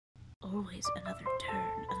always another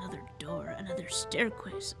turn, another door, another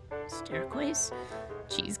staircase. Staircase?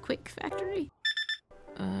 Cheese Quick Factory?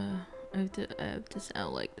 I have to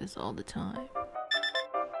sound like this all the time.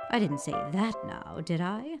 I didn't say that now, did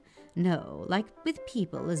I? No, like with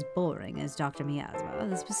people as boring as Dr. Miasma,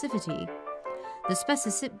 the specificity.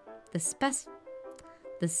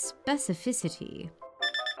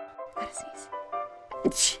 Gotta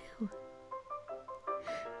sneeze.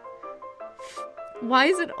 Why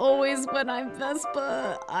is it always when I'm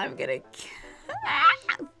Vespa? I'm gonna...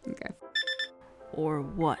 Okay. Or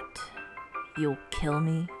what? You'll kill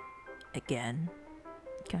me? Again?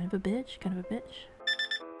 Kind of a bitch? Kind of a bitch?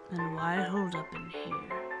 And why hold up in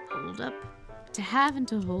here? Hold up? To have and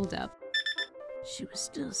to hold up. She was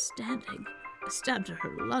still standing. I stabbed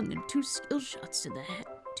her lung and 2 skill shots to the head.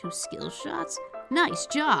 2 skill shots? Nice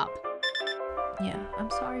job! Yeah, I'm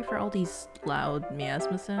sorry for all these loud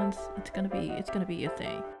miasma sounds. It's gonna be a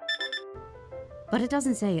thing. But it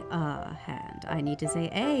doesn't say hand. I need to say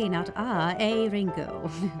a, not a Ringo.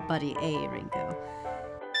 Buddy, a Ringo.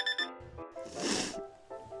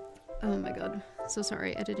 Oh my god. So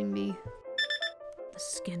sorry, editing me. The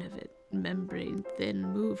skin of it, membrane thin,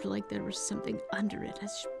 moved like there was something under it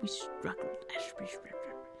as we struggled.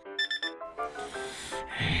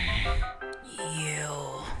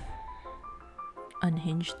 You.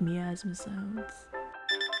 Unhinged miasma sounds.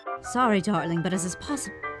 Sorry, darling, but as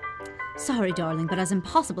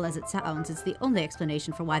impossible as it sounds, it's the only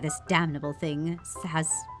explanation for why this damnable thing has...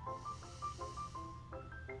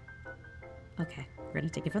 Okay, we're gonna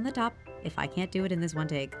take it from the top. If I can't do it in this one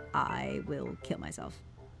take, I will kill myself.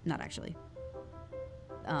 Not actually.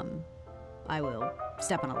 I will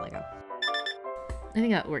step on a Lego. I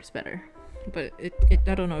think that works better. But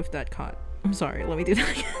I don't know if that caught. I'm sorry, let me do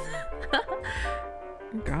that again.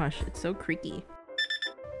 Oh gosh, it's so creaky.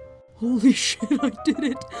 Holy shit, I did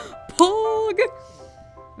it! Pog!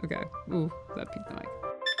 Okay, ooh, that peaked the mic.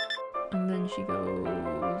 And then she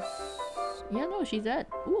goes... Yeah, no, she's dead.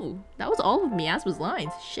 Ooh, that was all of Miasma's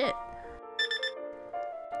lines. Shit.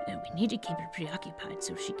 No, we need to keep her preoccupied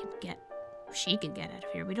so she can get out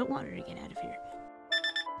of here. We don't want her to get out of here.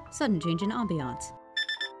 Sudden change in ambiance.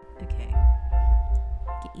 Okay.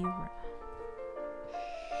 Get you...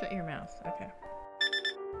 Shut your mouth. Okay.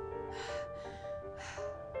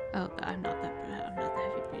 Oh, I'm not that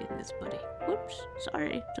heavy breathing this, buddy. Whoops,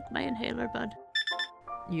 sorry. Took my inhaler, bud.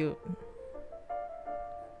 You...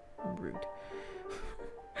 Rude.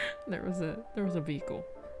 There was a vehicle.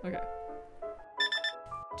 Okay.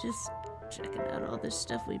 Just checking out all this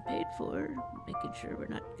stuff we paid for, making sure we're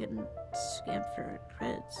not getting scammed for our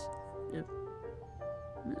credits. Yep.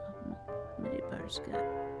 Mini bar's got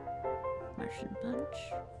Martian Punch.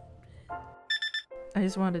 I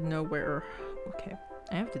just wanted to know where... Okay.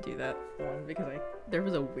 I have to do that one because there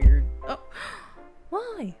was a weird... Oh!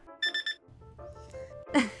 Why?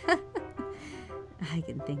 I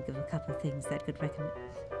can think of a couple things that could recommend...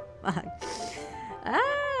 Fuck.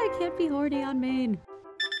 I can't be horny on Maine.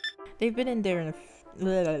 They've been in there in a...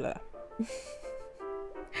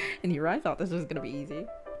 And you're right, I thought this was gonna be easy.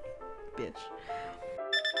 Bitch.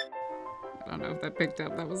 I don't know if that picked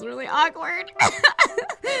up. That was really awkward.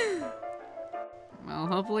 Well,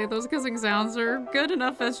 hopefully those kissing sounds are good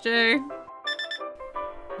enough, SJ.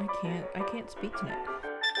 I can't speak tonight.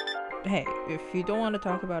 Hey, if you don't want to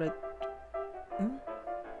talk about it... Hmm?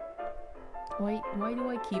 Why do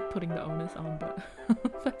I keep putting the onus on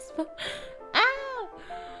Vespa? Ah!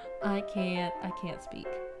 I can't speak.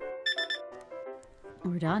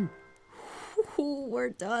 We're done.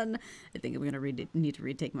 We're done. I think I'm gonna need to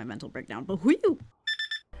retake my mental breakdown, but whew!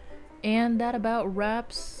 And that about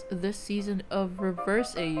wraps this season of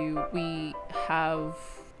Reverse AU. We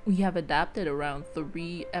have adapted around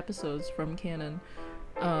 3 episodes from canon,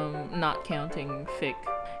 not counting fic.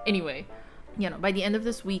 Anyway, by the end of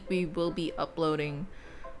this week we will be uploading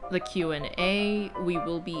the Q&A. We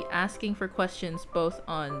will be asking for questions both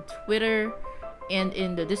on Twitter and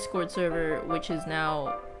in the Discord server, which is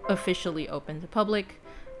now officially open to public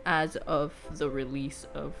as of the release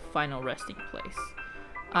of Final Resting Place.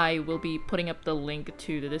 I will be putting up the link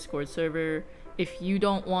to the Discord server. If you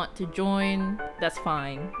don't want to join, that's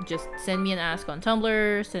fine. Just send me an ask on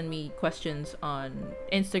Tumblr, send me questions on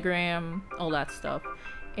Instagram, all that stuff.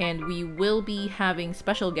 And we will be having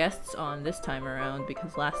special guests on this time around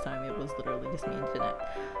because last time it was literally just me and Jeanette.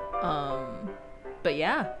 But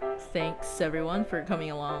yeah, thanks everyone for coming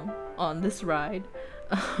along on this ride.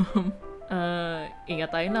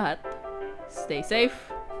 Ingat tayong lahat. Stay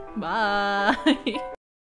safe. Bye!